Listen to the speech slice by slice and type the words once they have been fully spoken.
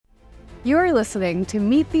You're listening to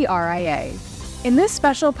Meet the RIA. In this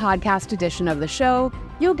special podcast edition of the show,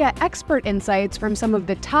 you'll get expert insights from some of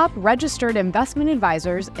the top registered investment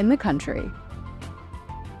advisors in the country.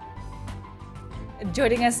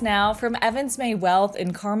 Joining us now from Evans May Wealth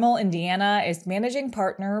in Carmel, Indiana, is managing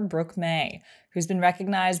partner Brooke May, who's been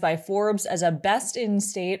recognized by Forbes as a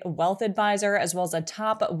best-in-state wealth advisor, as well as a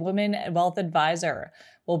top women wealth advisor.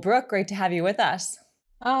 Well, Brooke, great to have you with us.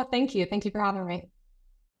 Oh, thank you. Thank you for having me.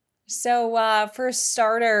 So for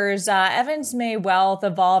starters, Evans May Wealth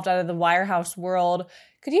evolved out of the wirehouse world.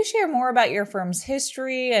 Could you share more about your firm's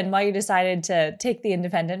history and why you decided to take the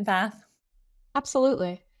independent path?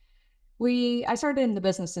 Absolutely. I started in the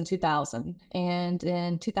business in 2000, and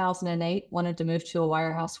in 2008 wanted to move to a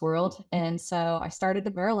wirehouse world. And so I started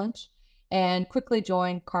at Merrill Lynch and quickly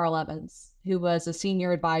joined Carl Evans, who was a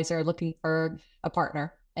senior advisor looking for a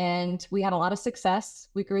partner. And we had a lot of success.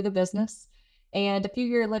 We grew the business. And a few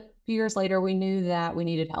years later, we knew that we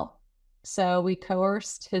needed help. So we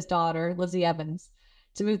coerced his daughter, Lizzie Evans,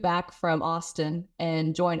 to move back from Austin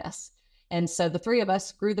and join us. And so the three of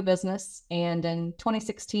us grew the business. And in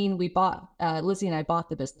 2016, Lizzie and I bought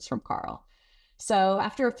the business from Carl. So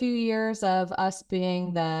after a few years of us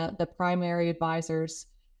being the primary advisors,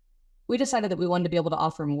 we decided that we wanted to be able to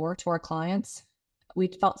offer more to our clients. We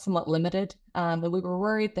felt somewhat limited, and we were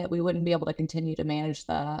worried that we wouldn't be able to continue to manage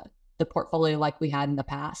the portfolio like we had in the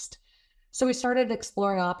past. So we started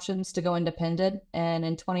exploring options to go independent. And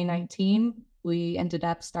in 2019, we ended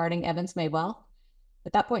up starting Evans May Wealth.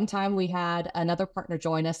 At that point in time, we had another partner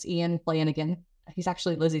join us, Ian Flanagan. He's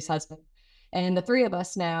actually Lizzie's husband. And the three of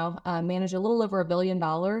us now manage a little over $1 billion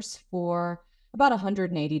for about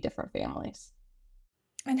 180 different families.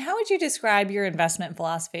 And how would you describe your investment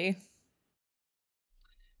philosophy?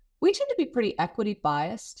 We tend to be pretty equity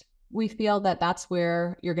biased. We feel that that's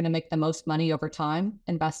where you're going to make the most money over time,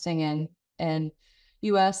 investing in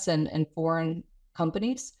U.S. and foreign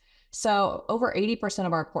companies. So over 80%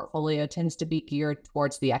 of our portfolio tends to be geared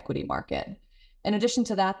towards the equity market. In addition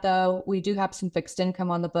to that, though, we do have some fixed income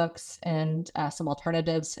on the books and some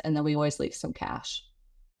alternatives, and then we always leave some cash.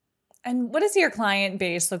 And what does your client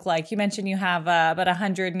base look like? You mentioned you have about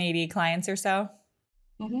 180 clients or so.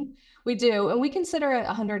 Mm-hmm. We do, and we consider it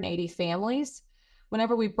 180 families.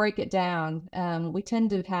 Whenever we break it down, we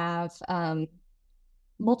tend to have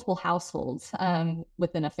multiple households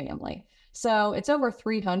within a family. So it's over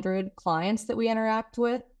 300 clients that we interact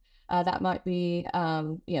with. That might be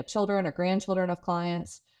children or grandchildren of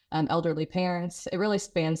clients, elderly parents. It really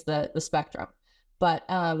spans the spectrum. But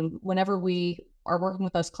whenever we are working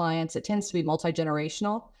with those clients, it tends to be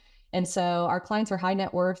multi-generational. And so our clients are high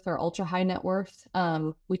net worth or ultra high net worth.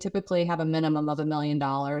 We typically have a minimum of $1 million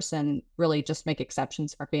and really just make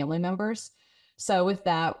exceptions for family members. So with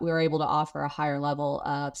that, we're able to offer a higher level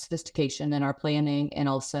of sophistication in our planning and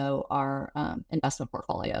also our investment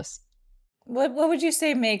portfolios. What would you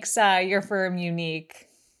say makes your firm unique?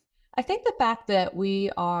 I think the fact that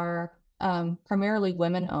we are primarily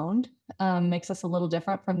women owned makes us a little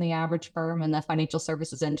different from the average firm in the financial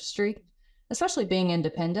services industry, especially being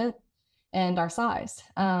independent and our size.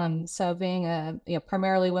 So being a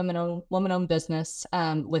primarily woman-owned business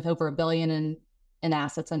with over $1 billion in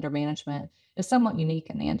assets under management is somewhat unique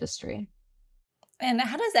in the industry. And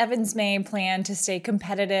how does Evans May plan to stay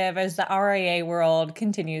competitive as the RIA world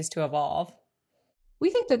continues to evolve? We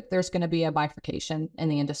think that there's going to be a bifurcation in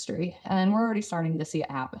the industry, and we're already starting to see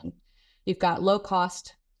it happen. You've got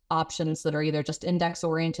low-cost options that are either just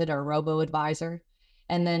index-oriented or robo-advisor.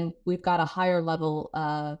 And then we've got a higher level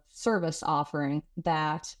service offering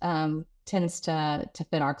that tends to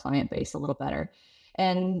fit our client base a little better.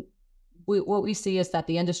 And what we see is that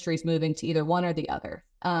the industry is moving to either one or the other.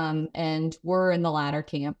 And we're in the latter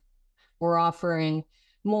camp. We're offering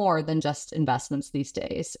more than just investments these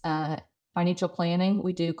days. Financial planning,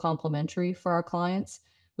 we do complimentary for our clients.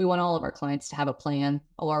 We want all of our clients to have a plan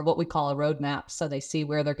or what we call a roadmap so they see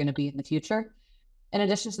where they're going to be in the future. In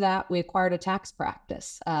addition to that, we acquired a tax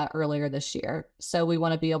practice earlier this year. So we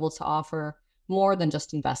want to be able to offer more than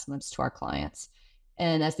just investments to our clients.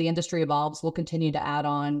 And as the industry evolves, we'll continue to add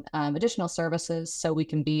on additional services so we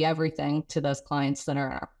can be everything to those clients that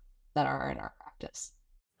are in our practice.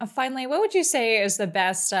 Finally, what would you say is the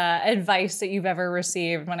best advice that you've ever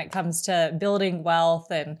received when it comes to building wealth,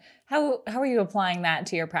 and how are you applying that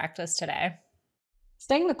to your practice today?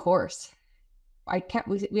 Staying the course. I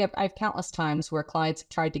have countless times where clients have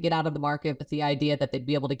tried to get out of the market with the idea that they'd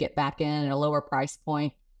be able to get back in at a lower price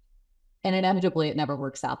point, and inevitably it never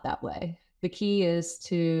works out that way. The key is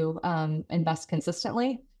to invest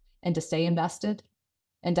consistently and to stay invested.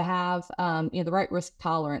 and to have the right risk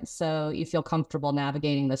tolerance so you feel comfortable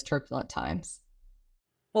navigating those turbulent times.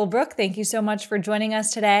 Well, Brooke, thank you so much for joining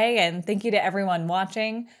us today, and thank you to everyone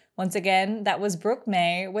watching. Once again, that was Brooke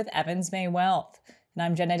May with Evans May Wealth, and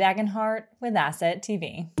I'm Jenna Dagenhart with Asset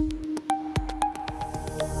TV.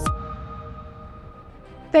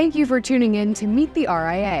 Thank you for tuning in to Meet the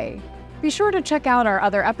RIA. Be sure to check out our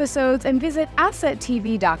other episodes and visit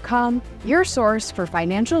assettv.com, your source for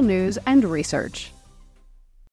financial news and research.